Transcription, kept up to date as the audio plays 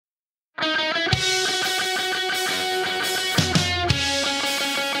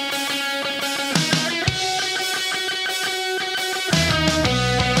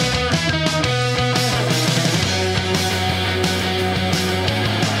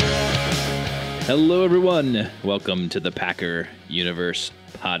Hello, everyone. Welcome to the Packer Universe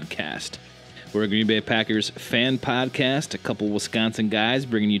podcast. We're a Green Bay Packers fan podcast, a couple Wisconsin guys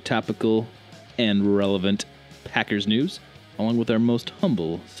bringing you topical and relevant Packers news, along with our most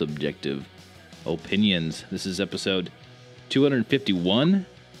humble, subjective opinions. This is episode 251.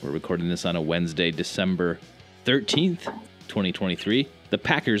 We're recording this on a Wednesday, December 13th, 2023. The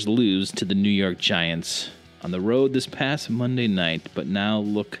Packers lose to the New York Giants on the road this past Monday night, but now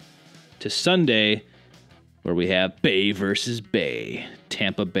look to Sunday, where we have Bay versus Bay.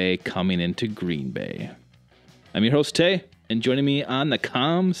 Tampa Bay coming into Green Bay. I'm your host, Tay, and joining me on the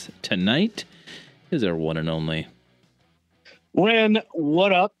comms tonight is our one and only Ren.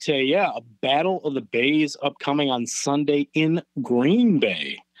 What up, Tay? Yeah, a Battle of the Bays upcoming on Sunday in Green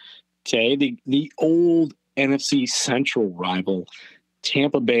Bay. Tay, the old NFC Central rival,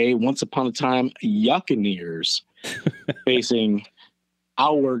 Tampa Bay, once upon a time, Buccaneers, facing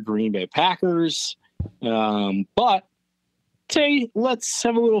our Green Bay Packers. But, Tay, let's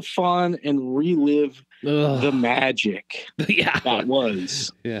have a little fun and relive the magic that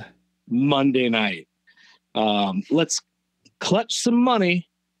was Monday night. Let's clutch some money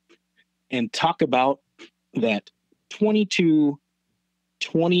and talk about that 22-24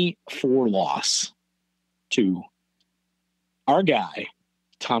 loss to our guy,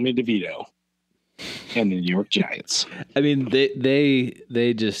 Tommy DeVito, and the New York Giants. I mean,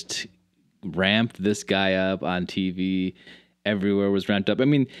 they just ramped this guy up on TV. Everywhere was ramped up. I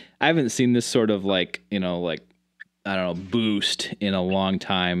mean, I haven't seen this sort of boost in a long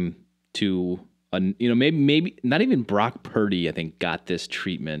time to, maybe not even Brock Purdy, I think, got this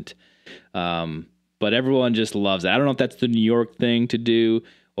treatment. But everyone just loves it. I don't know if that's the New York thing to do,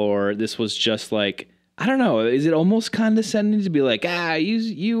 or this was just like, I don't know. Is it almost condescending to be like,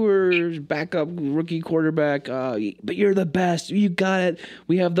 you were backup rookie quarterback, but you're the best. You got it.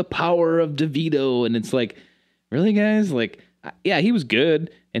 We have the power of DeVito. And it's like, really, guys? Like, yeah, he was good,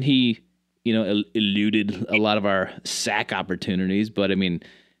 and he, eluded a lot of our sack opportunities. But I mean,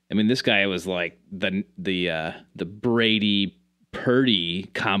 this guy was like the Brady Purdy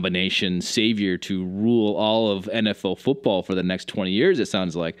combination savior to rule all of NFL football for the next 20 years. It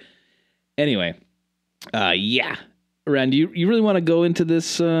sounds like. Anyway. Ren, do you really want to go into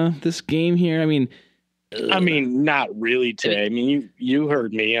this game here? I mean, not really, Tay. I mean, you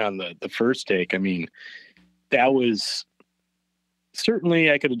heard me on the first take. I mean, that was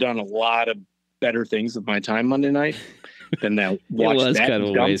certainly, I could have done a lot of better things with my time Monday night than that. Watch that kind of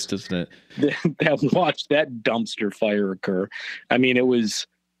a waste, isn't it? Watch that dumpster fire occur. I mean, it was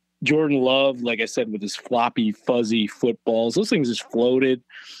Jordan Love, like I said, with his floppy, fuzzy footballs. Those things just floated.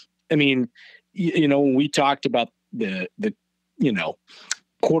 I mean, when we talked about the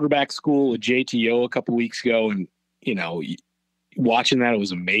quarterback school at JTO a couple weeks ago, and watching that, it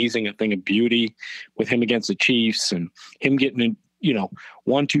was amazing, a thing of beauty with him against the Chiefs and him getting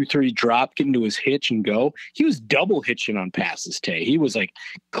 1, 2, 3 drop, getting to his hitch and go. He was double hitching on passes, Tay. He was like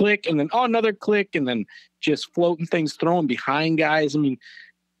click and then another click and then just floating things, throwing behind guys. I mean,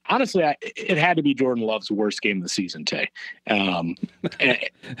 honestly, it had to be Jordan Love's worst game of the season, Tay. And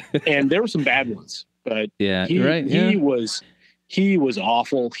there were some bad ones, but he was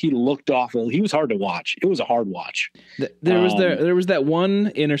awful. He looked awful. He was hard to watch. It was a hard watch. There was that one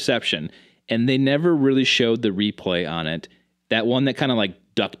interception, and they never really showed the replay on it. That one that kind of like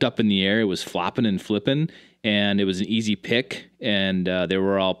ducked up in the air, it was flopping and flipping, and it was an easy pick, and they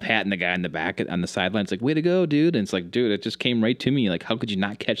were all patting the guy in the back on the sidelines, like, way to go, dude. And it's like, dude, it just came right to me. Like, how could you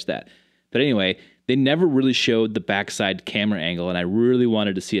not catch that? But anyway, they never really showed the backside camera angle, and I really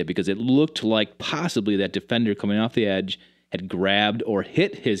wanted to see it because it looked like possibly that defender coming off the edge had grabbed or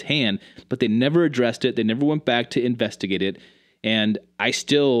hit his hand, but they never addressed it. They never went back to investigate it, and I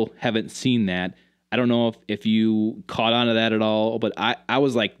still haven't seen that. I don't know if you caught on to that at all, but I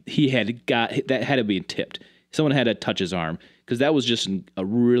was like, that had to be tipped. Someone had to touch his arm, because that was just a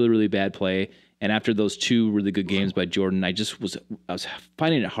really, really bad play. And after those 2 really good games by Jordan, I was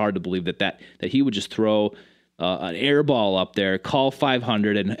finding it hard to believe that he would just throw an air ball up there, call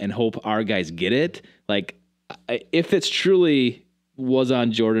 500 and hope our guys get it. Like, if it's truly was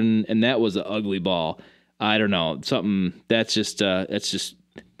on Jordan and that was an ugly ball, I don't know, something that's just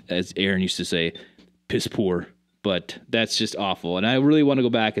as Aaron used to say, piss poor. But that's just awful, and I really want to go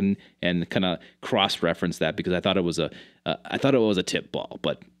back and kind of cross-reference that, because I thought it was a tip ball,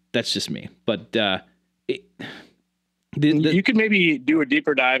 but that's just me. But you could maybe do a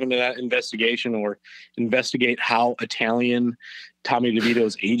deeper dive into that investigation, or investigate how Italian Tommy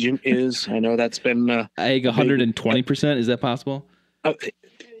DeVito's agent is. I know that's been I think 120%. Is that possible?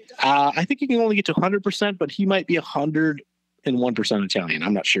 I think you can only get to 100%, but he might be 100 and 1% Italian.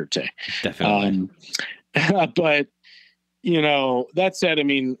 I'm not sure, Tay. Definitely. But, that said, I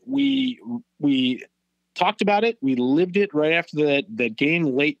mean, we talked about it. We lived it right after that game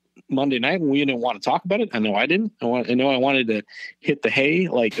late Monday night when we didn't want to talk about it. I know I didn't. I wanted to hit the hay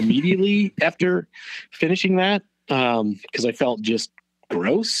like immediately after finishing that because I felt just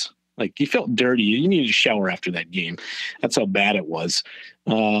gross. Like you felt dirty. You needed to shower after that game. That's how bad it was.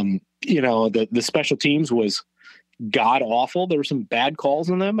 The special teams was god awful. There were some bad calls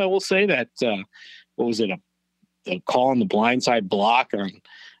in them. I will say that. What was it? A call on the blindside block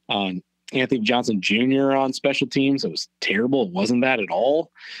on Anthony Johnson Jr. on special teams. It was terrible. It wasn't that at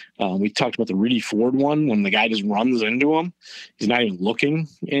all. We talked about the Rudy Ford one when the guy just runs into him. He's not even looking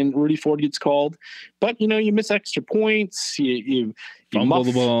and Rudy Ford gets called. But, you miss extra points. You fumble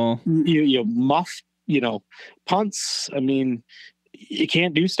the ball. You muff, punts. I mean, you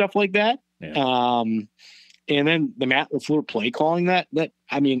can't do stuff like that. Yeah. And then the Matt LaFleur play calling that,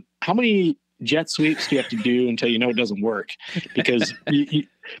 I mean, how many jet sweeps do you have to do until it doesn't work? Because you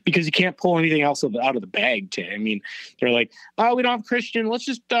can't pull anything else out of the bag. I mean, they're like, oh, we don't have Christian. Let's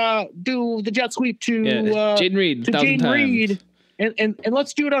just do the jet sweep to Jaden Reed. To Jaden Reed. And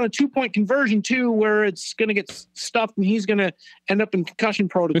let's do it on a 2-point conversion too, where it's going to get stuffed and he's going to end up in concussion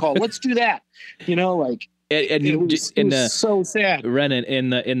protocol. Let's do that. It was so sad. Ren, in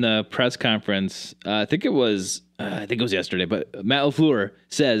the press conference, I think it was yesterday, but Matt LaFleur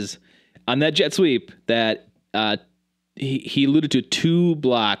says on that jet sweep that he alluded to 2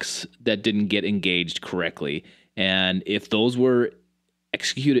 blocks that didn't get engaged correctly, and if those were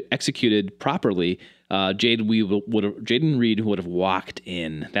executed properly, Jaden Reed would have walked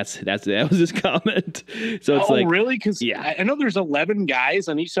in. That was his comment. So it's really? Because I know there's 11 guys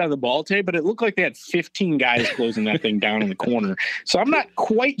on each side of the ball, Tay, but it looked like they had 15 guys closing that thing down in the corner. So I'm not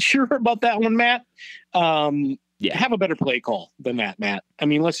quite sure about that one, Matt. Have a better play call than that, Matt. I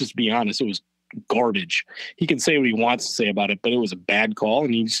mean, let's just be honest. It was garbage. He can say what he wants to say about it, but it was a bad call,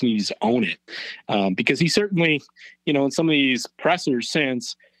 and he just needs to own it because he certainly, in some of these pressers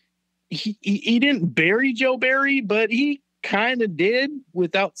since. He didn't bury Joe Barry, but he kind of did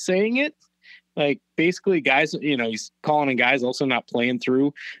without saying it. Like basically guys, he's calling in guys also not playing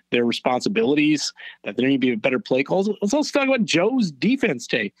through their responsibilities, that there need to be better play calls. Let's also talk about Joe's defense,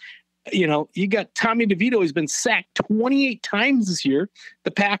 Tay. You got Tommy DeVito. He's been sacked 28 times this year.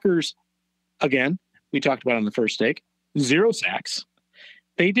 The Packers, again, we talked about on the first take, 0 sacks.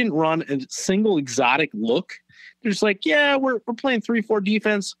 They didn't run a single exotic look. They're just like, yeah, we're playing 3-4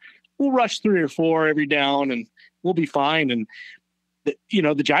 defense. We'll rush 3 or 4 every down and we'll be fine. And, the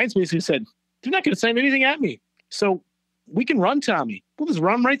Giants basically said, they're not going to send anything at me. So we can run Tommy. We'll just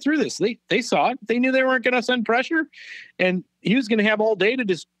run right through this. They saw it. They knew they weren't going to send pressure. And he was going to have all day to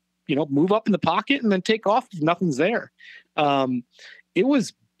just, move up in the pocket and then take off if nothing's there. It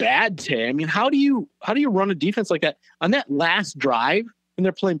was bad, Tay. I mean, how do you run a defense like that? On that last drive when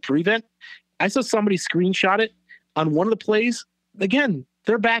they're playing prevent, I saw somebody screenshot it on one of the plays. Again,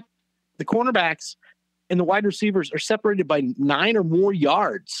 they're back. The cornerbacks and the wide receivers are separated by 9 or more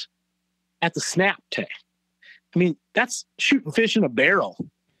yards at the snap, Tay. I mean, that's shooting fish in a barrel.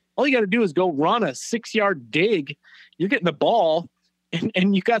 All you got to do is go run a 6-yard dig. You're getting the ball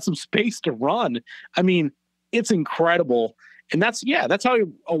and you got some space to run. I mean, it's incredible. And that's how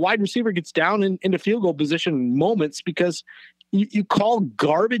a wide receiver gets down into field goal position in moments because you call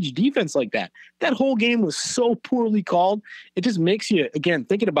garbage defense like that. That whole game was so poorly called. It just makes you, again,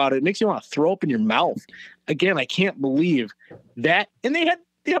 thinking about it, it makes you want to throw up in your mouth. Again, I can't believe that. And they had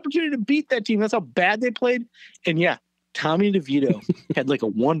the opportunity to beat that team. That's how bad they played. And Tommy DeVito had like a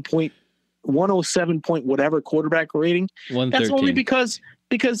 107 point whatever quarterback rating. 113. That's only because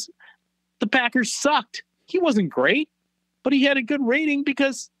the Packers sucked. He wasn't great, but he had a good rating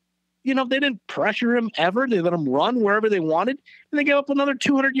because they didn't pressure him ever. They let him run wherever they wanted, and they gave up another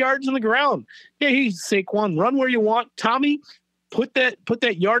 200 yards on the ground. Hey, Saquon, run where you want. Tommy, put that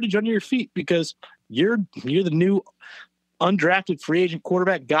yardage under your feet because you're the new undrafted free agent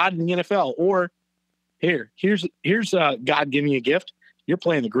quarterback god in the NFL. Or here's God giving you a gift. You're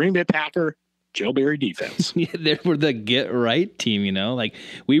playing the Green Bay Packer Joe Barry defense. They were the get right team, like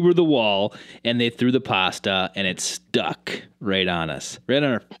we were the wall and they threw the pasta and it stuck right on us, right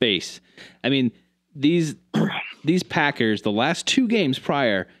on our face. I mean, these Packers, the last 2 games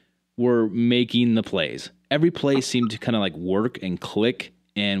prior were making the plays. Every play seemed to kind of like work and click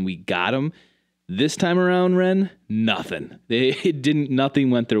and we got them. This time around, Ren, nothing.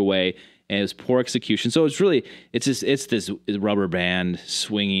 Nothing went their way. And it was poor execution. So it's this rubber band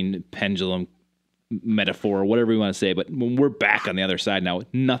swinging pendulum metaphor or whatever we want to say, but when we're back on the other side now,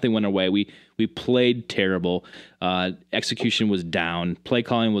 nothing went away. We played terrible. Execution was down. Play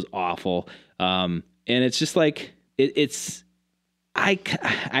calling was awful. And it's just like it's.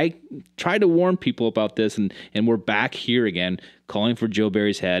 I tried to warn people about this, and we're back here again, calling for Joe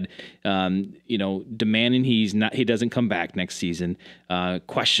Barry's head. Demanding he doesn't come back next season.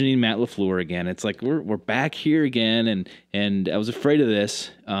 Questioning Matt LaFleur again. It's like we're back here again, and I was afraid of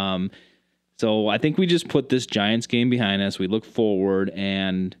this. So I think we just put this Giants game behind us. We look forward,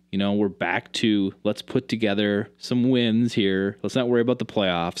 and we're back to let's put together some wins here. Let's not worry about the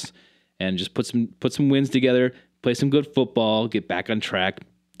playoffs, and just put some wins together. Play some good football, get back on track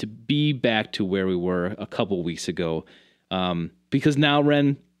to be back to where we were a couple weeks ago. Because now,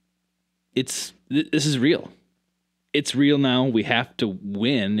 Ren, this is real. It's real now. We have to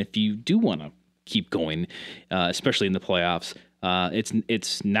win if you do want to keep going, especially in the playoffs.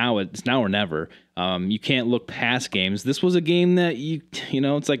 It's now or never. You can't look past games. This was a game that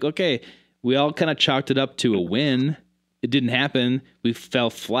it's like, okay, we all kind of chalked it up to a win. It didn't happen. We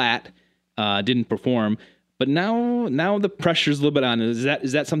fell flat, didn't perform. But now the pressure's a little bit on. Is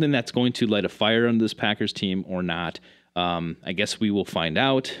that something that's going to light a fire under this Packers team or not? I guess we will find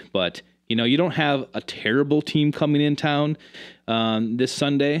out. But you don't have a terrible team coming in town this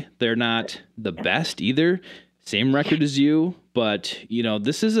Sunday. They're not the best either. Same record as you. But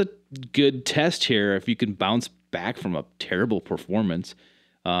this is a good test here if you can bounce back from a terrible performance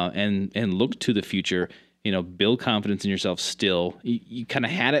and look to the future. Build confidence in yourself. Still, you kind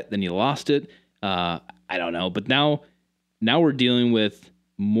of had it, then you lost it. I don't know, but now we're dealing with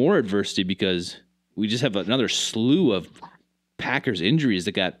more adversity because we just have another slew of Packers injuries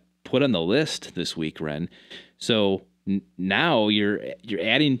that got put on the list this week, Ren. So now you're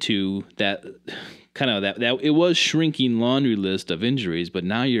adding to that kind of that it was shrinking laundry list of injuries, but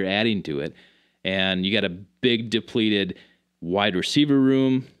now you're adding to it, and you got a big depleted wide receiver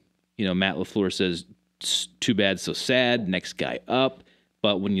room. Matt LaFleur says, "Too bad, so sad." Next guy up.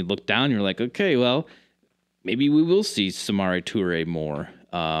 But when you look down, you're like, okay, well, maybe we will see Samori Toure more.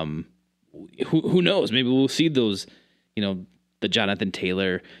 Who knows? Maybe we'll see those, the Jonathan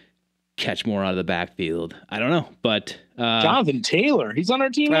Taylor catch more out of the backfield. I don't know, but Jonathan Taylor, he's on our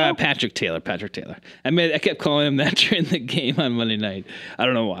team now? Patrick Taylor. I kept calling him that during the game on Monday night. I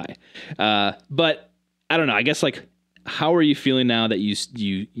don't know why, but I don't know. I guess how are you feeling now that you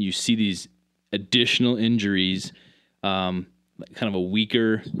see these additional injuries? Kind of a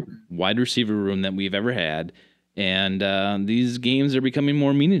weaker wide receiver room than we've ever had, and these games are becoming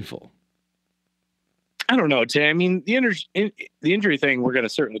more meaningful. I don't know, Tay. I mean, the injury thing we're going to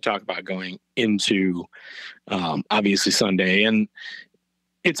certainly talk about going into obviously Sunday, and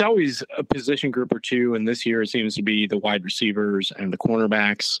it's always a position group or two, and this year it seems to be the wide receivers and the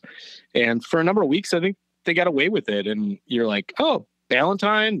cornerbacks, and for a number of weeks I think they got away with it, and you're like, oh,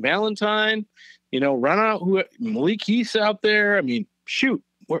 Valentine, run out Malik Heath out there. I mean, shoot,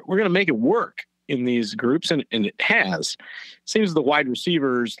 we're going to make it work in these groups, and it has. Seems the wide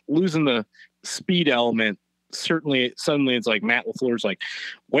receivers losing the speed element. Suddenly it's like Matt LaFleur's like,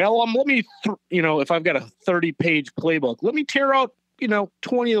 well, let me, if I've got a 30-page playbook, let me tear out,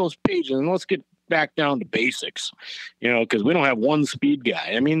 20 of those pages and let's get back down to basics, because we don't have one speed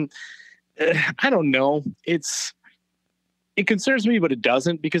guy. I mean, I don't know. It concerns me, but it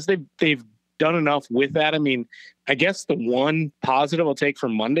doesn't, because they've done enough with that. I mean, I guess the one positive I'll take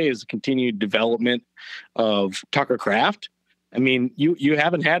from Monday is the continued development of Tucker Kraft. I mean, you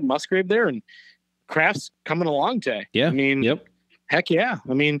haven't had Musgrave there, and Kraft's coming along, Tay. Yeah. I mean, yep. Heck yeah.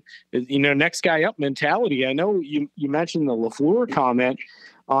 I mean, next guy up mentality. I know you mentioned the LaFleur comment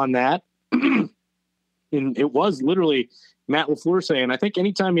on that. And it was literally Matt LaFleur saying, I think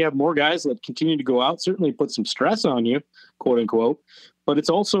anytime you have more guys that continue to go out, certainly put some stress on you, quote unquote, but it's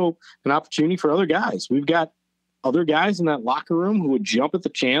also an opportunity for other guys. We've got other guys in that locker room who would jump at the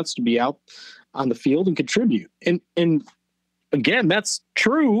chance to be out on the field and contribute. And again, that's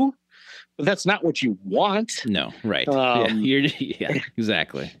true, but that's not what you want. No, right. Yeah,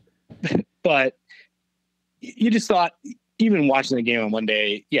 exactly. But you just thought, even watching the game on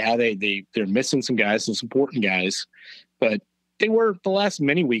Monday, yeah, they're missing some guys, some important guys, but they were the last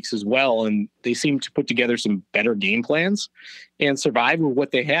many weeks as well, and they seem to put together some better game plans and survive with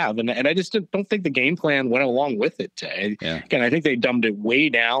what they have. And I just don't think the game plan went along with it. Again, I think they dumbed it way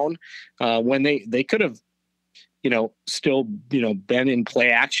down when they could have, still, been in play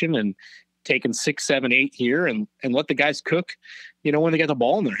action and taken 6, 7, 8 here and let the guys cook, when they get the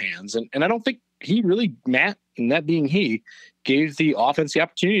ball in their hands. And I don't think Matt and that being he, gave the offense the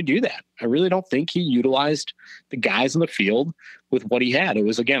opportunity to do that. I really don't think he utilized the guys in the field with what he had. It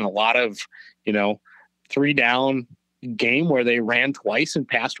was, again, a lot of, 3 down game where they ran twice and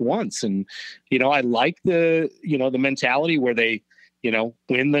passed once. And, I like the mentality where they,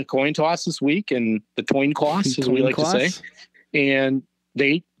 win the coin toss this week and the coin toss, as we like to say. And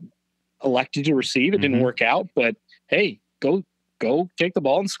they elected to receive. It didn't work out, but hey, go take the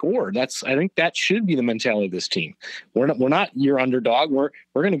ball and score. I think that should be the mentality of this team. We're not your underdog. We're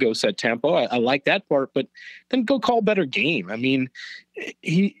going to go set tempo. I like that part, but then go call a better game. I mean,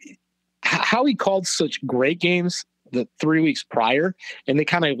 how he called such great games the 3 weeks prior, and they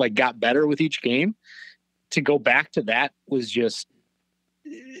kind of like got better with each game. To go back to that was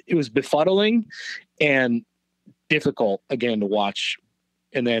it was befuddling and difficult again to watch,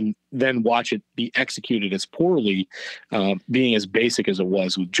 and then watch it be executed as poorly, being as basic as it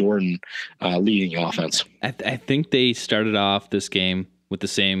was with Jordan leading the offense. I think they started off this game with the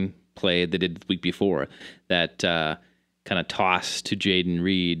same play they did the week before, that kind of toss to Jaden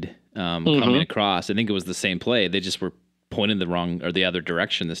Reed coming across. I think it was the same play. They just were pointed the wrong or the other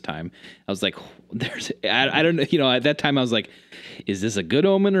direction this time. I was like, I don't know. At that time I was like, is this a good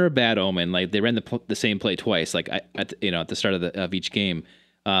omen or a bad omen? Like, they ran the same play twice, like at the start of each game.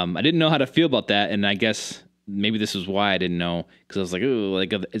 I didn't know how to feel about that, and I guess maybe this is why I didn't know, because I was like, "Ooh,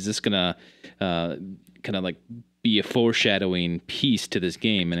 like, is this gonna kind of like be a foreshadowing piece to this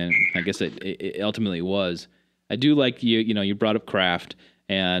game?" And I guess it ultimately was. I do like you brought up Kraft,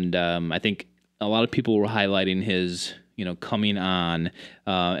 and I think a lot of people were highlighting his coming on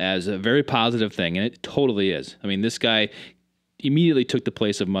as a very positive thing, and it totally is. I mean, this guy immediately took the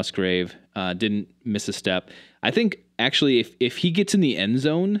place of Musgrave, didn't miss a step. I think actually if he gets in the end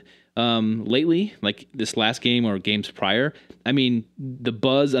zone lately, like this last game or games prior, I mean, the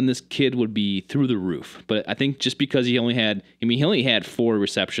buzz on this kid would be through the roof. But I think just because he only had 4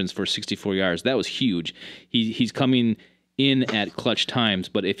 receptions for 64 yards, that was huge. He's coming in at clutch times,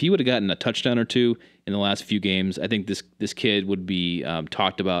 but if he would have gotten a touchdown or two in the last few games, I think this kid would be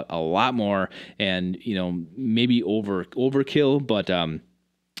talked about a lot more, and maybe overkill, but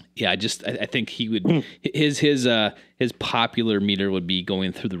yeah, I think he would his popular meter would be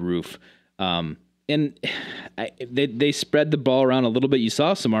going through the roof. And they spread the ball around a little bit. You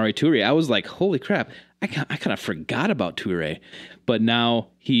saw Samori Toure. I was like, holy crap! I kind of forgot about Toure, but now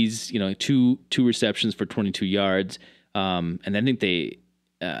he's two receptions for 22 yards. And I think they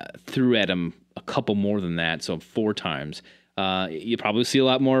threw at him a couple more than that, so 4 times. You probably see a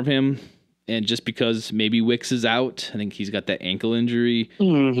lot more of him, and just because maybe Wicks is out, I think he's got that ankle injury.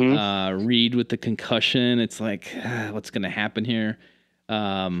 Reed with the concussion, it's like, what's going to happen here?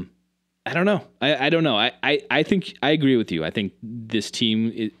 I don't know. I don't know. I think I agree with you. I think this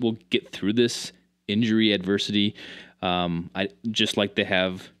team will get through this injury adversity. I just like they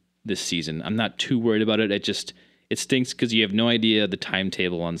have this season. I'm not too worried about it. It stinks because you have no idea the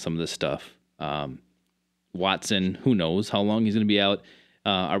timetable on some of this stuff. Watson, who knows how long he's going to be out?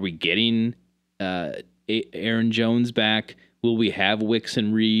 Are we getting Aaron Jones back? Will we have Wicks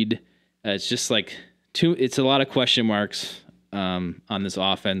and Reed? It's just like it's a lot of question marks on this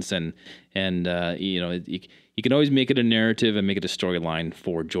offense, and you can always make it a narrative and make it a storyline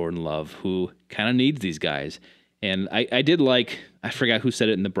for Jordan Love, who kind of needs these guys. And I did like, I forgot who said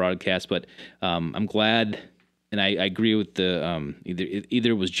it in the broadcast, but I'm glad. And I agree with the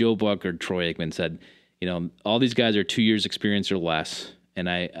either it was Joe Buck or Troy Aikman said, all these guys are 2 years experience or less. And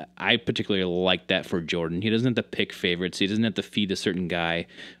I particularly like that for Jordan. He doesn't have to pick favorites. He doesn't have to feed a certain guy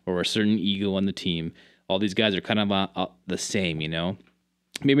or a certain ego on the team. All these guys are kind of the same,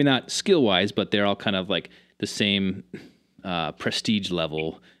 maybe not skill wise, but they're all kind of like the same prestige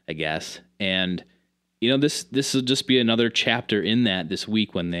level, I guess. And this will just be another chapter in that this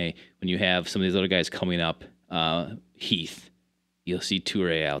week when you have some of these other guys coming up. Heath, you'll see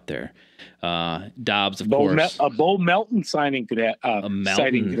Toure out there. Dobbs, of course. A Bo Melton signing could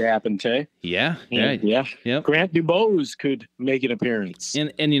happen, Tay. Yeah. Yep. Grant Dubose could make an appearance.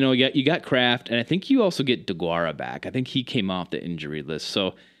 And you got Kraft, and I think you also get DeGuara back. I think he came off the injury list.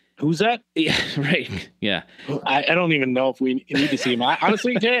 So who's that? Yeah, right. Yeah. I don't even know if we need to see him.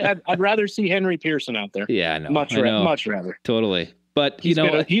 Honestly, Tay, I'd rather see Henry Pearson out there. Yeah, I know. Much rather. Totally. But he's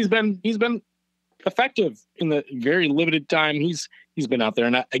been effective in the very limited time he's been out there.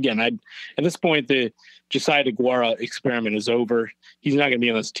 And at this point, the Josiah DeGuara experiment is over. He's not going to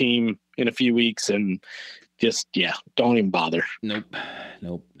be on this team in a few weeks, and don't even bother. Nope.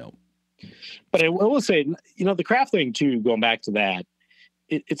 But I will say, the Kraft thing too, going back to that,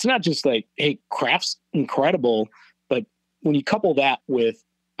 it's not just like, hey, Kraft's incredible, but when you couple that with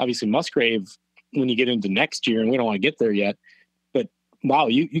obviously Musgrave when you get into next year, and we don't want to get there yet. But wow,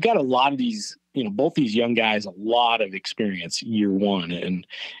 you got a lot of these, both these young guys, a lot of experience year one, and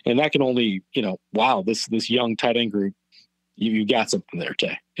that can only, wow, this young tight end group, you got something there,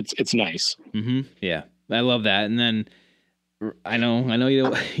 Tay. It's nice. Mm-hmm. Yeah, I love that. And then I know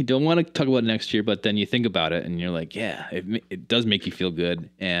you don't want to talk about next year, but then you think about it and you're like, yeah, it does make you feel good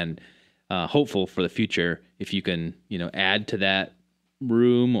and hopeful for the future if you can, add to that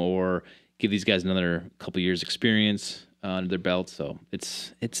room or give these guys another couple years experience under their belt. So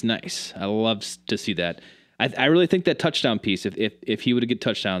it's nice. I love to see that. I really think that touchdown piece, if he would get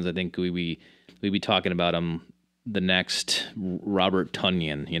touchdowns, I think we'd be talking about him the next Robert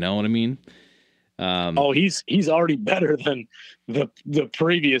Tonyan. You know what I mean? He's already better than the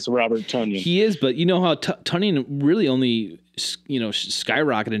previous Robert Tonyan. He is, but you know how Tonyan really only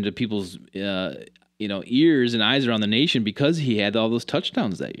skyrocketed into people's ears and eyes around the nation because he had all those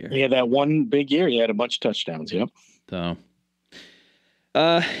touchdowns that year. He had that one big year. He had a bunch of touchdowns. Yep. So,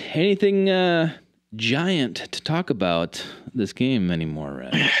 anything giant to talk about this game anymore,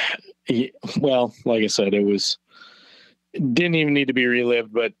 Red? Well, like I said, it didn't even need to be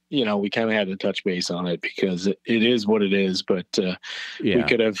relived, but we kind of had to touch base on it because it is what it is. But we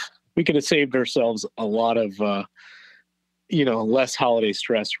could have saved ourselves a lot of less holiday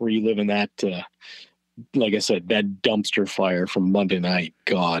stress reliving that. Like I said, that dumpster fire from Monday night.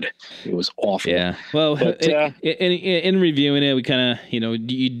 God, it was awful. Yeah. Well, but, in reviewing it, we kind of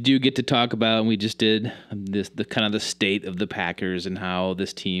you do get to talk about, and we just did the kind of the state of the Packers and how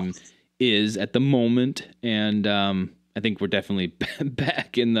this team is at the moment, and I think we're definitely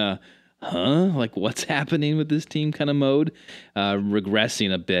back in the like what's happening with this team kind of mode,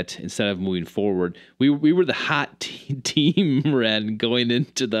 regressing a bit instead of moving forward. We were the hot team, Ren, going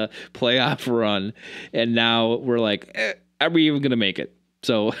into the playoff run, and now we're like, are we even going to make it?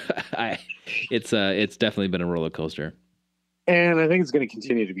 So it's definitely been a roller coaster. And I think it's going to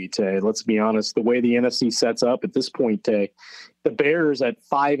continue to be, Tay. Let's be honest. The way the NFC sets up at this point, Tay, the Bears at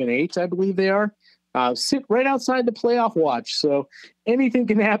 5-8, I believe they are. Sit right outside the playoff watch. So anything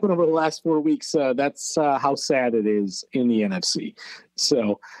can happen over the last 4 weeks. That's how sad it is in the NFC.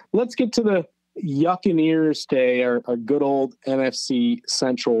 So let's get to the Buccaneers today, our good old NFC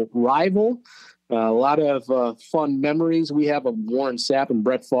Central rival. A lot of fun memories we have of Warren Sapp and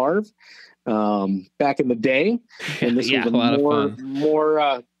Brett Favre back in the day. And this was a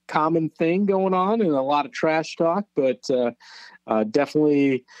more common thing going on and a lot of trash talk, but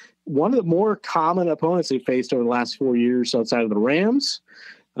definitely one of the more common opponents they faced over the last 4 years outside of the Rams.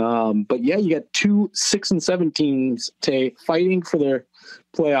 But yeah, you got 2 6-7 teams fighting for their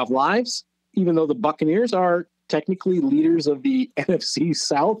playoff lives, even though the Buccaneers are technically leaders of the NFC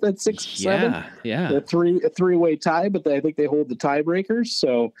South at 6-7. Yeah. A three-way tie, but I think they hold the tiebreakers.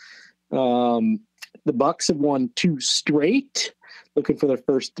 So the Bucs have won 2 straight, looking for their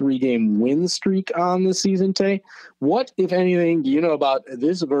first 3-game win streak on the season, Tay. What, if anything, do you know about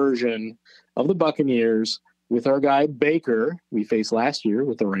this version of the Buccaneers with our guy Baker we faced last year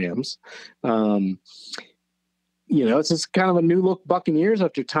with the Rams? It's just kind of a new look Buccaneers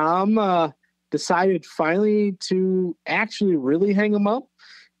after Tom decided finally to actually really hang them up.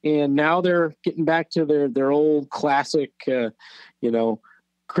 And now they're getting back to their old classic,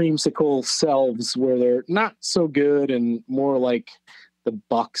 creamsicle selves where they're not so good and more like the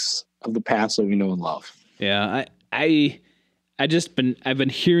Bucs of the past that we know and love. Yeah, I've been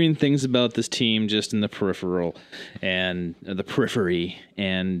hearing things about this team just in the peripheral and the periphery,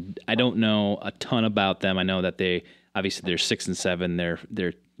 and I don't know a ton about them. I know that they're 6-7.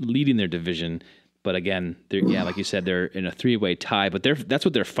 They're leading their division, but again, like you said, they're in a 3-way tie. But that's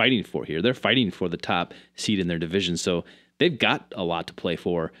what they're fighting for here. They're fighting for the top seed in their division, so they've got a lot to play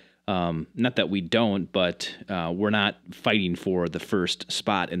for. Not that we don't, but we're not fighting for the first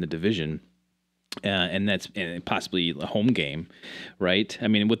spot in the division. And that's possibly a home game, right? I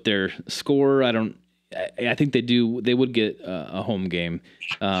mean, with their score, I think they would get a home game.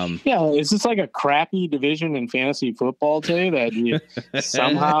 Is this like a crappy division in fantasy football today that you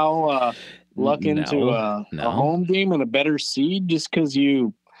somehow luck into a home game and a better seed just because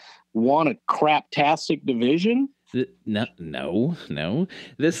you won a craptastic division? No.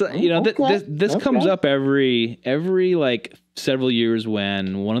 This this comes up every like several years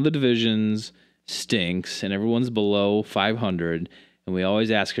when one of the divisions stinks and everyone's below 500, and we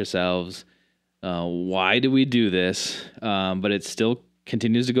always ask ourselves, why do we do this? But it still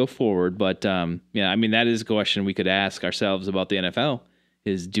continues to go forward. But that is a question we could ask ourselves about the NFL: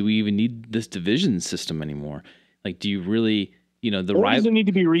 is do we even need this division system anymore? Like, do you really? Does it need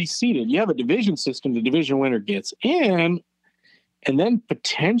to be reseeded? You have a division system, the division winner gets. And And then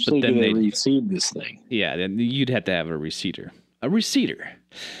potentially do they reseed this thing? Yeah, then you'd have to have a receiver.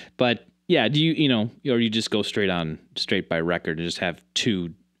 But yeah, do or you just go straight by record and just have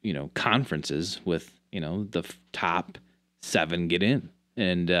two, conferences with, the top 7 get in.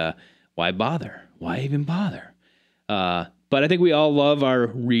 And why bother? Why even bother? But I think we all love our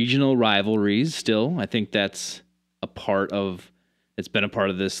regional rivalries still. I think it's been a part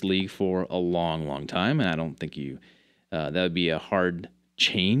of this league for a long, long time. And I don't think that would be a hard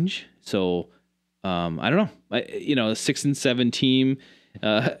change. So I don't know. A 6 and 7 team,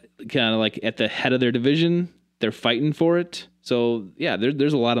 kind of like at the head of their division, they're fighting for it. So yeah,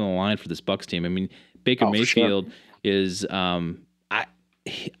 there's a lot on the line for this Bucs team. I mean, Baker Mayfield is.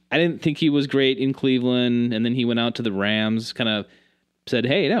 I didn't think he was great in Cleveland, and then he went out to the Rams. Kind of said,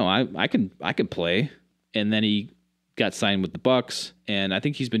 "Hey, no, I can play," and then he got signed with the Bucs, and I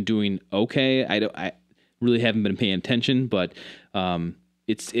think he's been doing okay. I really haven't been paying attention, but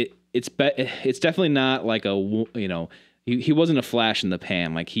it's definitely not like he wasn't a flash in the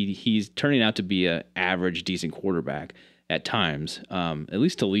pan. Like he's turning out to be a average, decent quarterback at times, at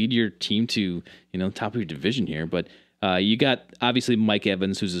least to lead your team to top of your division here. But you got obviously Mike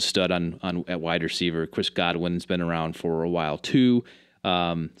Evans, who's a stud on at wide receiver. Chris Godwin's been around for a while too.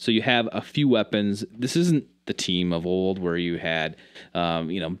 So you have a few weapons. This isn't the team of old where you had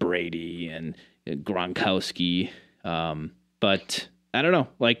Brady and Gronkowski. But I don't know,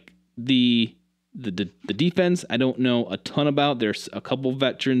 like the defense, I don't know a ton about. There's a couple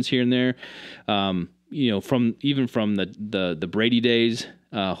veterans here and there, from the Brady days,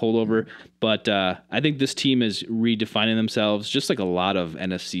 holdover. But I think this team is redefining themselves, just like a lot of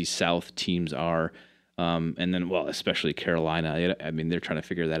NFC South teams are. And then, especially Carolina. I mean, they're trying to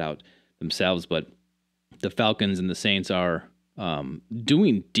figure that out themselves. But the Falcons and the Saints are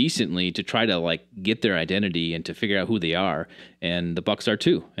doing decently to try to get their identity and to figure out who they are, and the Bucs are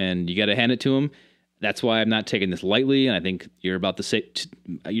too. And you got to hand it to them. That's why I'm not taking this lightly. And I think you're about to say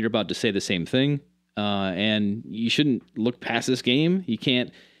the same thing. And you shouldn't look past this game. You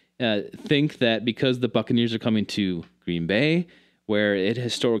can't think that because the Buccaneers are coming to Green Bay, where it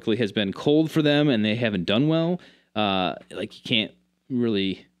historically has been cold for them and they haven't done well, you can't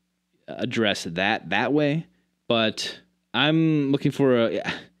really address that way. But I'm looking for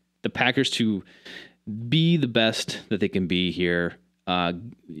the Packers to be the best that they can be here.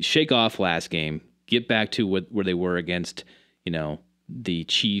 Shake off last game. Get back to where they were against, the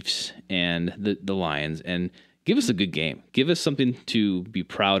Chiefs and the Lions, and give us a good game. Give us something to be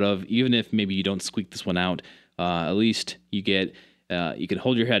proud of, even if maybe you don't squeak this one out. At least you get you can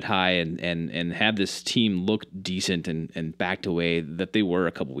hold your head high and have this team look decent and back to the way that they were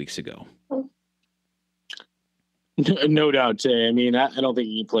a couple weeks ago. No doubt, Tay. I mean, I don't think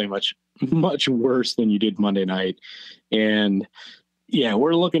you can play much worse than you did Monday night. And yeah,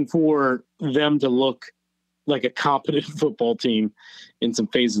 we're looking for them to look like a competent football team in some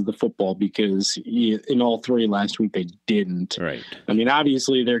phases of the football, because in all 3 last week, they didn't. Right. I mean,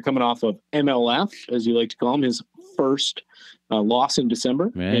 obviously they're coming off of MLF, as you like to call him, his first loss in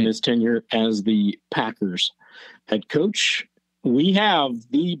December in his tenure as the Packers head coach. We have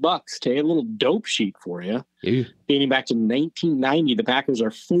the Bucs, Tay, a little dope sheet for you. Yeah. Dating back to 1990, the Packers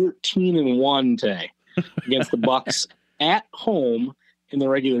are 14-1, Tay, against the Bucs at home in the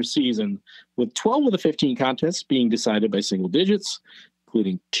regular season, with 12 of the 15 contests being decided by single digits,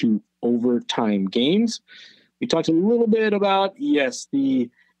 including 2 overtime games. We talked a little bit about, the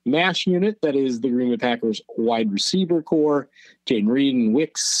MASH unit, that is the Green Bay Packers wide receiver core. Jaden Reed and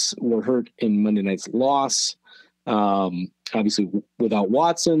Wicks were hurt in Monday night's loss. Obviously, without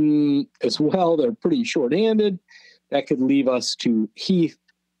Watson as well, they're pretty short-handed. That could leave us to Heath,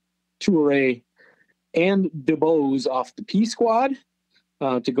 Toure, and DeBose off the P squad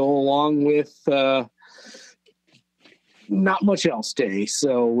to go along with not much else, Day.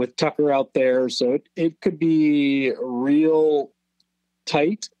 So with Tucker out there, so it could be real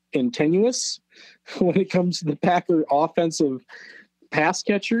tight and tenuous when it comes to the Packer offensive pass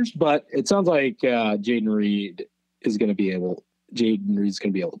catchers. But it sounds like Jaden Reed's going to be able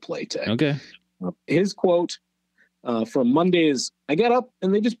to play today. Okay. His quote from Monday is, "I got up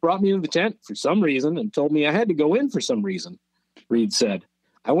and they just brought me into the tent for some reason and told me I had to go in for some reason." Reed said,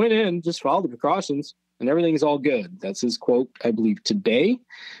 "I went in, just followed the precautions, and everything is all good." That's his quote, I believe, today.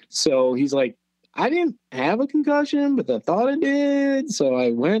 So he's like, "I didn't have a concussion, but I thought I did, so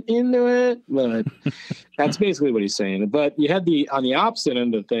I went into it." But that's basically what he's saying. But you had on the opposite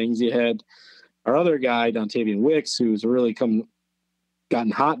end of things, you had our other guy, Dontavian Wicks, who's really come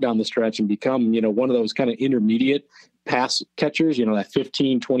gotten hot down the stretch and become, one of those kind of intermediate pass catchers, that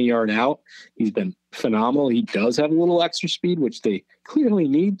 15, 20-yard out. He's been phenomenal. He does have a little extra speed, which they clearly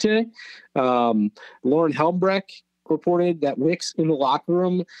need to. Lauren Helmbrecht reported that Wicks in the locker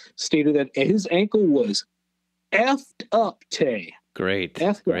room stated that his ankle was effed up, Tay. Great.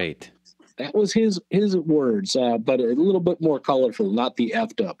 Effed Great. Up. That was his words, but a little bit more colorful, not the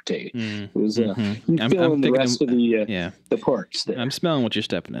effed up, Tay. It was feeling the rest of the parts there. I'm smelling what you're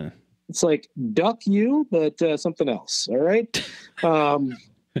stepping in. It's like duck you, but something else. All right.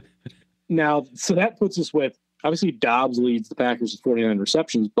 Now, so that puts us with, obviously Dobbs leads the Packers with 49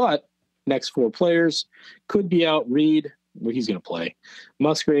 receptions, but next four players could be out. Reed, well, he's going to play.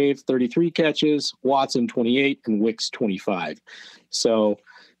 Musgrave, 33 catches, Watson, 28, and Wicks, 25. So,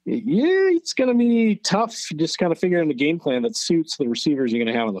 yeah, it's going to be tough just kind of figuring the game plan that suits the receivers you're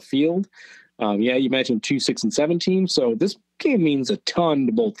going to have on the field. You mentioned 2, 6, and 7 teams, so this game means a ton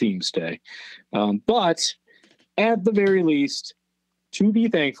to both teams today. But at the very least, to be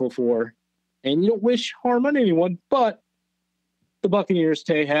thankful for, and you don't wish harm on anyone, but the Buccaneers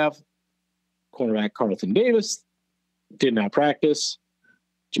today have cornerback Carlton Davis, did not practice.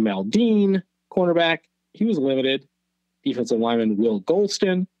 Jamal Dean, cornerback, he was limited. Defensive lineman Will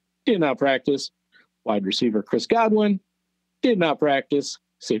Golston did not practice. Wide receiver Chris Godwin did not practice.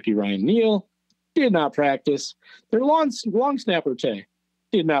 Safety Ryan Neal did not practice. Their long snapper Tay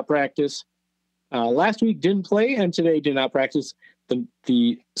did not practice. Last week didn't play, and today did not practice.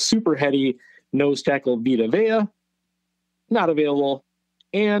 The super heady nose tackle Vita Vea, not available.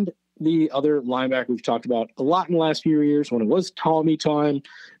 And the other linebacker we've talked about a lot in the last few years when it was Tommy time,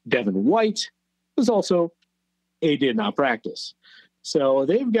 Devin White, was also did not practice. So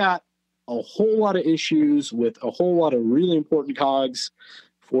they've got a whole lot of issues with a whole lot of really important cogs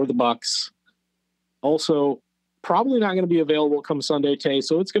for the Bucs. Also, probably not going to be available come Sunday, Tay.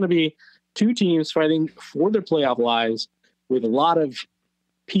 So it's going to be two teams fighting for their playoff lives with a lot of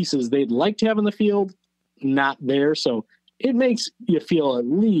pieces they'd like to have in the field, not there. So it makes you feel at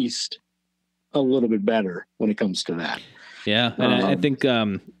least a little bit better when it comes to that. Yeah, and I think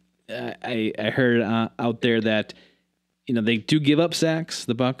I heard out there that they do give up sacks,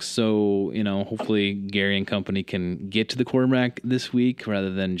 the Bucs. So hopefully Gary and company can get to the quarterback this week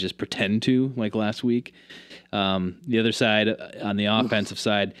rather than just pretend to like last week. The other side, on the offensive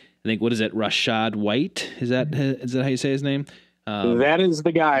side, I think what is it? Rashad White, is that how you say his name? That is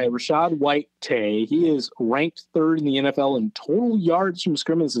the guy, Rashad White, Tay. He is ranked third in the NFL in total yards from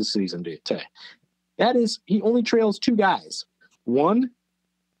scrimmage this season, Tay. He only trails two guys. One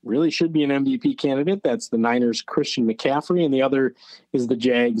really should be an MVP candidate. That's the Niners' Christian McCaffrey, and the other is the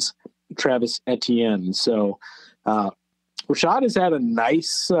Jags' Travis Etienne. So Rashad has had a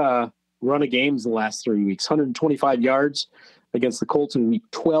nice run of games the last 3 weeks. 125 yards against the Colts in week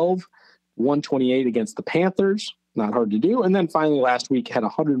 12, 128 against the Panthers. Not hard to do. And then finally last week had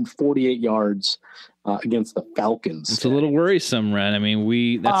 148 yards against the Falcons. It's a little worrisome, Ren. I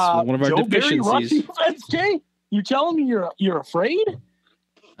mean, that's one of our Joe deficiencies. Jay, you telling me you're afraid?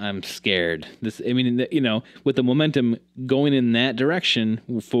 I'm scared. With the momentum going in that direction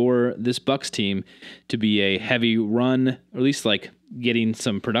for this Bucs team to be a heavy run, or at least like getting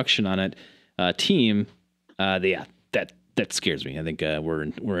some production on it, team, that scares me. I think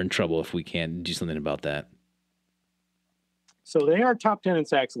we're in trouble if we can't do something about that. So they are top 10 in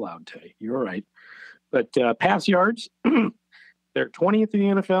sacks allowed today. You're right. But pass yards, they're 20th in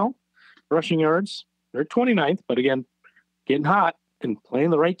the NFL. Rushing yards, they're 29th. But again, getting hot and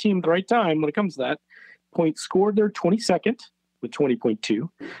playing the right team at the right time when it comes to that. Points scored, they're 22nd with 20.2.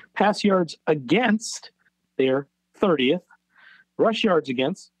 Pass yards against, they're 30th. Rush yards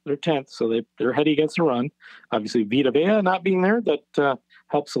against, they're 10th. So they're heady against the run. Obviously, Vita Vea not being there, that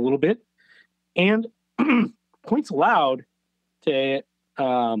helps a little bit. And points allowed, I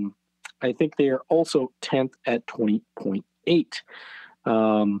think they are also 10th at 20.8.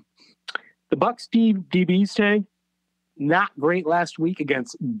 The Bucs DBs today, not great last week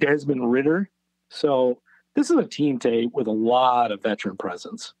against Desmond Ridder. So this is a team today with a lot of veteran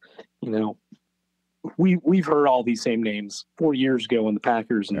presence. We've heard all these same names 4 years ago when the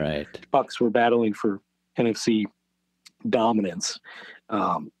Packers and Bucs were battling for NFC dominance.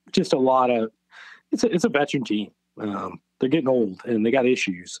 Just a lot of it's a veteran team. They're getting old and they got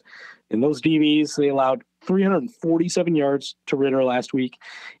issues. And those DBs, they allowed 347 yards to Ridder last week.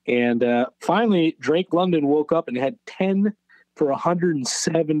 And finally, Drake London woke up and had 10 for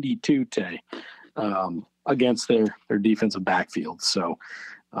 172 today against their defensive backfield. So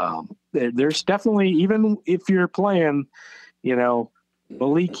there's definitely, even if you're playing,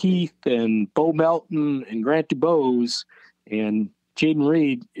 Malik Heath and Bo Melton and Grant DuBose and Jaden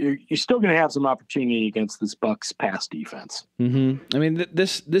Reed, you're still going to have some opportunity against this Bucs pass defense. Mm-hmm. I mean,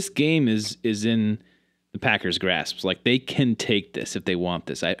 this game is in the Packers' grasp. Like, they can take this if they want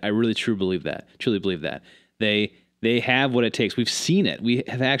this. I really truly believe that. They have what it takes. We've seen it. We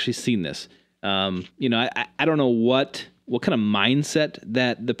have actually seen this. I don't know what kind of mindset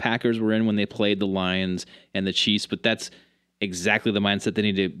that the Packers were in when they played the Lions and the Chiefs, but that's exactly the mindset they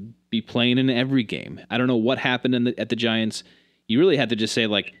need to be playing in every game. I don't know what happened at the Giants. You really have to just say,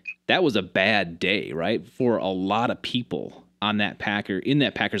 like, that was a bad day, right, for a lot of people in that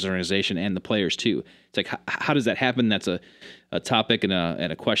Packers organization and the players too. It's like, how does that happen? That's a topic and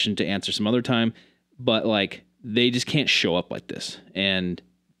a question to answer some other time. But, like, they just can't show up like this. And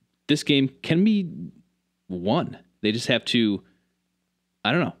this game can be won. They just have to,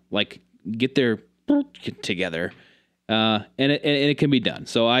 I don't know, like, get their together, and it can be done.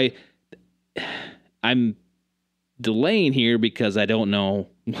 So I'm delaying here because I don't know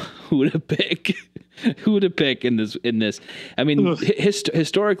who to pick. Who to pick in this? I mean,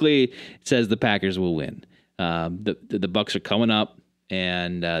 historically, it says the Packers will win. The Bucs are coming up,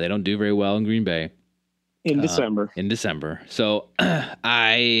 and they don't do very well in Green Bay in December. So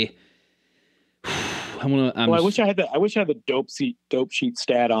I wish I had the dope sheet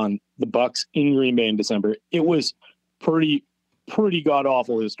stat on the Bucs in Green Bay in December. It was pretty god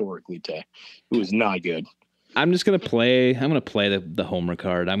awful historically, Tay. It was not good. I'm just gonna play. I'm gonna play the homer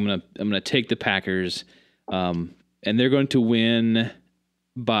card. I'm gonna take the Packers, and they're going to win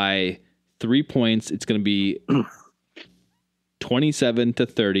by 3 points. It's gonna be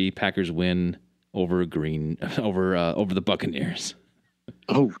 27-30. Packers win over the Buccaneers.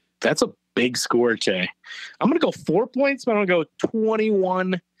 Oh, that's a big score, Tay. I'm gonna go 4 points, but I'm gonna go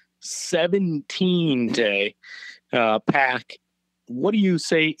 21-17, Tay. Pack. What do you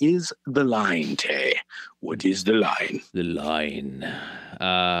say is the line, Tay? What is the line? The line.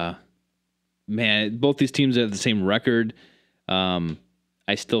 Man, both these teams have the same record. I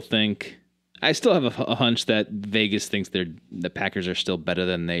still have a hunch that Vegas thinks the Packers are still better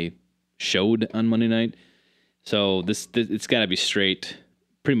than they showed on Monday night. So it's got to be straight,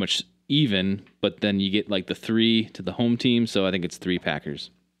 pretty much even, but then you get like the 3 to the home team. So I think it's 3 Packers.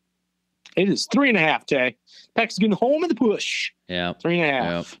 It is 3.5, Tay. Packers getting home in the push. Yeah.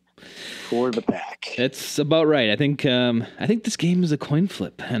 3.5 for the Pack. That's about right. I think this game is a coin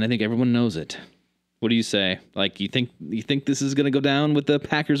flip, and I think everyone knows it. What do you say? Like, you think this is going to go down with the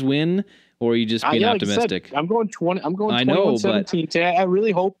Packers win, or are you just being optimistic? Said, I'm going 21-17. Tay. I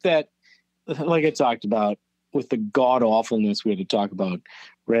really hope that, like I talked about with the god awfulness we had to talk about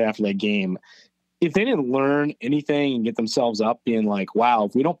right after that game, if they didn't learn anything and get themselves up being like, wow,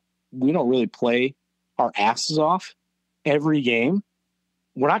 if we don't really play our asses off every game,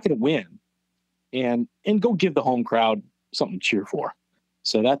 we're not going to win, and go give the home crowd something to cheer for.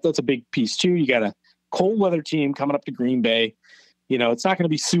 So that's a big piece too. You got a cold weather team coming up to Green Bay. You know, it's not going to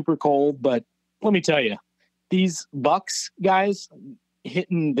be super cold, but let me tell you, these Bucs guys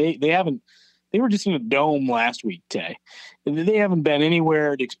hitting, they were just in a dome last week, Tay. They haven't been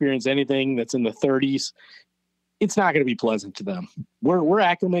anywhere to experience anything that's in the 30s. It's not going to be pleasant to them. We're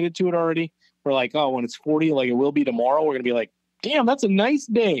acclimated to it already. We're like, oh, when it's 40, like it will be tomorrow, we're going to be like, damn, that's a nice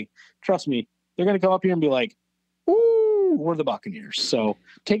day. Trust me, they're going to come up here and be like, ooh, we're the Buccaneers. So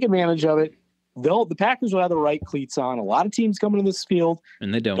take advantage of it. The Packers will have the right cleats on. A lot of teams coming to this field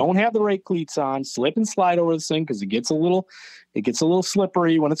and they don't have the right cleats on. Slip and slide over this thing because it gets a little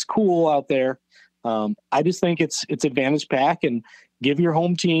slippery when it's cool out there. I just think it's advantage Pack, and give your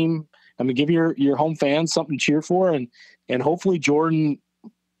home team, give your home fans something to cheer for, and hopefully Jordan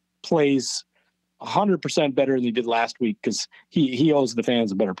plays 100% better than he did last week, because he owes the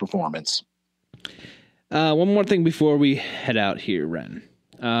fans a better performance. One more thing before we head out here, Ren.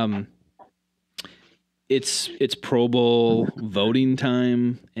 It's Pro Bowl voting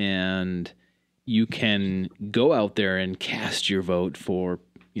time, and you can go out there and cast your vote for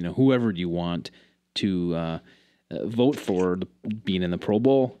whoever you want to vote for being in the Pro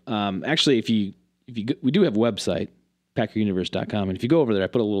Bowl. Actually, we do have a website, PackerUniverse.com, and if you go over there, I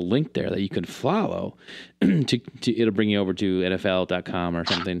put a little link there that you can follow. It'll bring you over to NFL.com or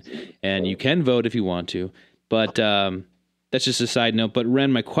something, and you can vote if you want to. But that's just a side note. But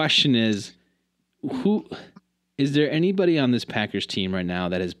Ren, my question is, is there anybody on this Packers team right now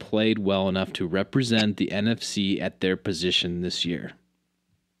that has played well enough to represent the NFC at their position this year?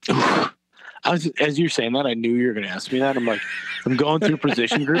 As you're saying that, I knew you were going to ask me that. I'm like, I'm going through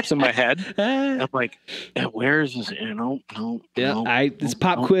position groups in my head. I'm like, where is this? No. It's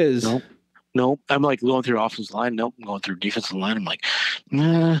pop quiz. No. I'm like going through offensive line. Nope. I'm going through defensive line. I'm like,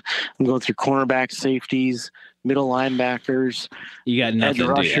 I'm going through cornerback, safeties, middle linebackers, You got edge nothing,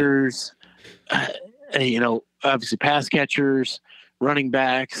 rushers, obviously pass catchers, running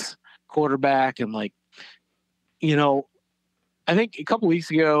backs, quarterback, and I think a couple weeks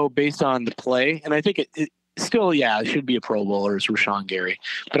ago, based on the play, and I think it still, it should be a Pro Bowler is Rashawn Gary.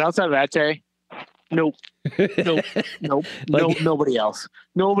 But outside of that, Tay, nope. Nobody else.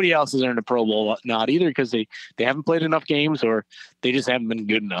 Nobody else has earned a Pro Bowl nod either because they haven't played enough games or they just haven't been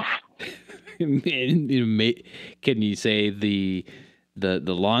good enough. Can you say the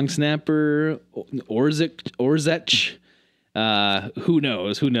long snapper Orzech? Who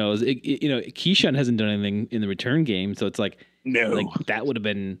knows? Keyshawn hasn't done anything in the return game, so it's like that would have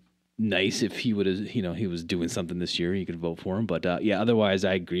been nice if he would have, he was doing something this year. You could vote for him, but otherwise,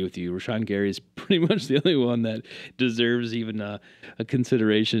 I agree with you. Rashawn Gary is pretty much the only one that deserves even a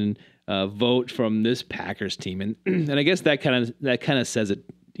consideration vote from this Packers team, and I guess that kind of says it,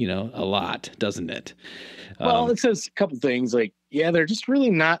 a lot, doesn't it? Well, it says a couple things they're just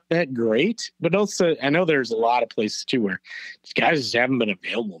really not that great, but also I know there's a lot of places too where these guys just haven't been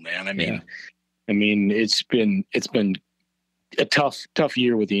available, man. I mean, it's been a tough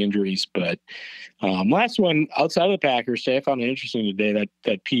year with the injuries, but last one outside of the Packers, I found it interesting today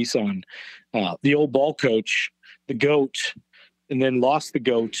that piece on the old ball coach, the GOAT, and then lost the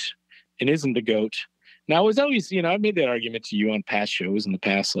GOAT and isn't the GOAT. Now, it was always, I made that argument to you on past shows in the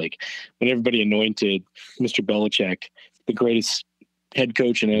past, when everybody anointed Mr. Belichick the greatest head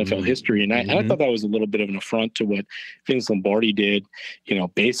coach in NFL history. And I thought that was a little bit of an affront to what Vince Lombardi did,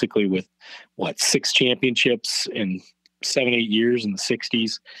 basically with 6 championships in 7-8 years in the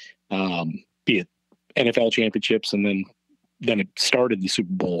 60s, be it NFL championships. And then it started the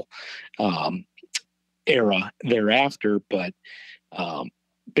Super Bowl era thereafter. But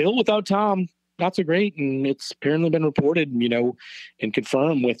Bill without Tom, not so great. And it's apparently been reported, and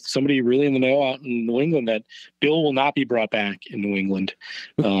confirmed with somebody really in the know out in New England that Bill will not be brought back in New England.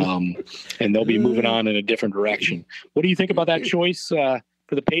 And they'll be moving on in a different direction. What do you think about that choice for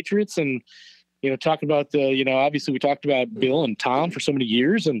the Patriots? And, talking about obviously we talked about Bill and Tom for so many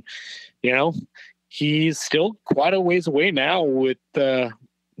years, and, he's still quite a ways away now with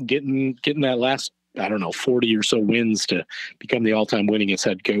getting that last, 40 or so wins to become the all-time winningest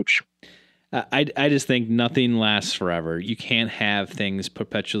head coach. I just think nothing lasts forever. You can't have things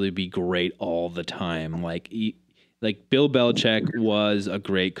perpetually be great all the time. Like Bill Belichick was a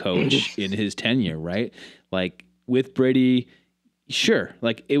great coach in his tenure, right? Like with Brady, sure.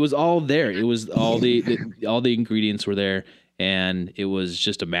 Like it was all there. It was all the ingredients were there, and it was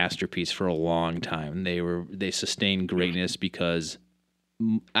just a masterpiece for a long time. They sustained greatness because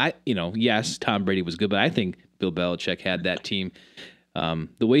yes, Tom Brady was good, but I think Bill Belichick had that team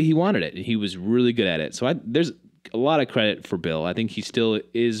the way he wanted it, and he was really good at it. So there's a lot of credit for Bill. I think he still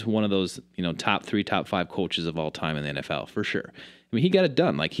is one of those, top 3, top 5 coaches of all time in the NFL for sure. I mean, he got it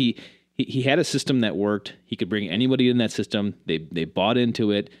done. Like he had a system that worked. He could bring anybody in that system. They bought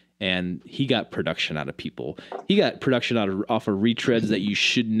into it, and he got production out of people. He got production off of retreads that you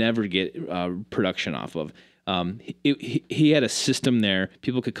should never get production off of. He had a system there.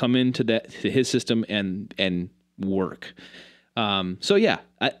 People could come to his system and work. So yeah,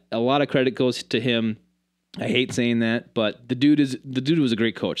 a lot of credit goes to him. I hate saying that, but the dude was a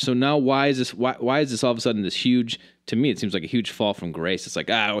great coach. So now why is this all of a sudden this huge, to me, it seems like a huge fall from grace. It's like,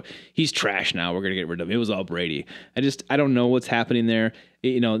 he's trash now. We're going to get rid of him. It was all Brady. I don't know what's happening there.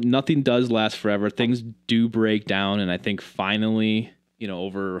 Nothing does last forever. Things do break down. And I think finally,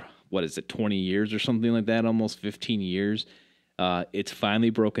 over, 20 years or something like that, almost 15 years, it's finally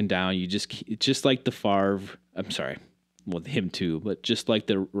broken down. It's just like the Favre, I'm sorry, with him too, but just like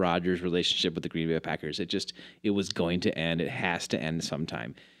the Rodgers relationship with the Green Bay Packers, it was going to end. It has to end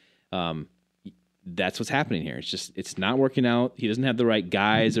sometime. That's what's happening here. It's not working out. He doesn't have the right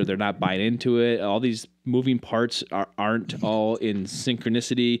guys, or they're not buying into it. All these moving parts aren't all in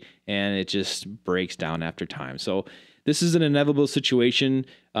synchronicity, and it just breaks down after time. So this is an inevitable situation.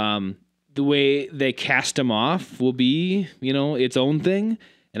 The way they cast him off will be, its own thing.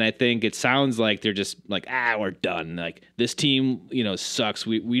 And I think it sounds like they're just like, we're done. Like this team, sucks.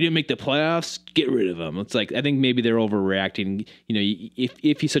 We didn't make the playoffs. Get rid of them. It's like, I think maybe they're overreacting.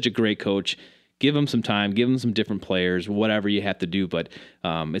 If he's such a great coach, give him some time, give him some different players, whatever you have to do. But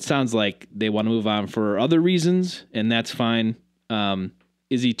it sounds like they want to move on for other reasons, and that's fine.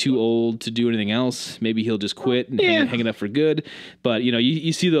 Is he too old to do anything else? Maybe he'll just quit and hang it up for good. But,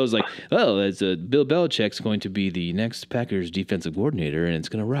 you see those like, Bill Belichick's going to be the next Packers defensive coordinator, and it's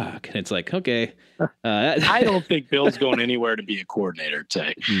going to rock. And it's like, okay. I don't think Bill's going anywhere to be a coordinator,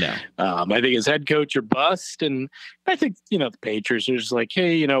 Tay. No. I think his head coach or bust. And I think, the Patriots are just like,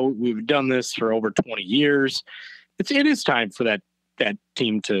 hey, we've done this for over 20 years. It is time for that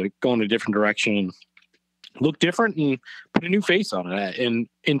team to go in a different direction, look different, and put a new face on it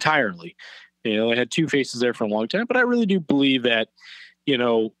entirely. I had two faces there for a long time, but I really do believe that,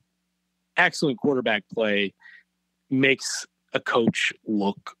 excellent quarterback play makes a coach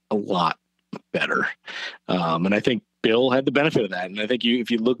look a lot better. And I think Bill had the benefit of that. And I think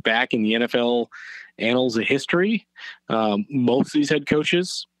if you look back in the NFL annals of history, most of these head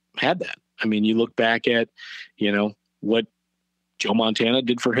coaches had that. I mean, you look back at, what Joe Montana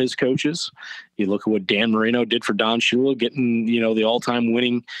did for his coaches. You look at what Dan Marino did for Don Shula, getting, the all-time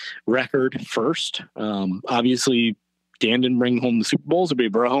winning record first. Obviously, Dan didn't bring home the Super Bowls, but he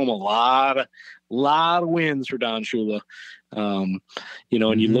brought home a lot of wins for Don Shula. And you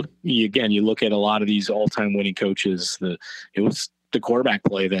look at a lot of these all-time winning coaches. It was the quarterback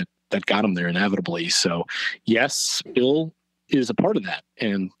play that got them there inevitably. So, yes, Bill is a part of that,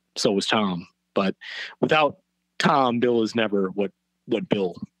 and so was Tom. But without Tom, Bill is never what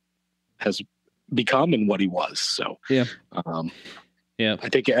Bill has become and what he was. So, yeah. I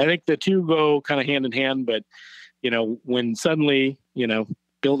think the two go kind of hand in hand, but when suddenly,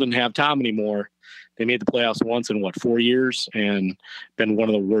 Bill didn't have Tom anymore, they made the playoffs once in 4 years and been one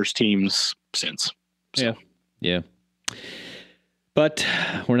of the worst teams since. So. Yeah. But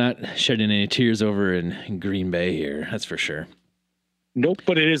we're not shedding any tears over in Green Bay here. That's for sure. Nope,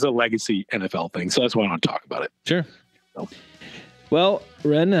 but it is a legacy NFL thing, so that's why I want to talk about it. Sure. So. Well,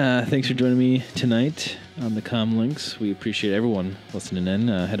 Ren, thanks for joining me tonight on the Com Links. We appreciate everyone listening in.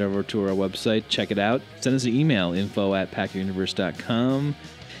 Head over to our website, check it out. Send us an email, info@packeruniverse.com.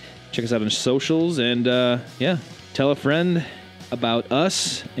 Check us out on socials, and tell a friend about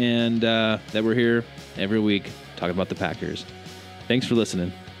us and that we're here every week talking about the Packers. Thanks for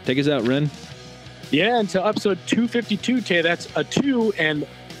listening. Take us out, Ren. Yeah, until episode 252, Tay. That's a 2 and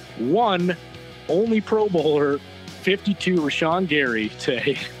 1 only Pro Bowler, 52 Rashawn Gary,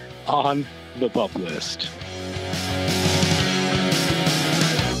 Tay, on the pup list.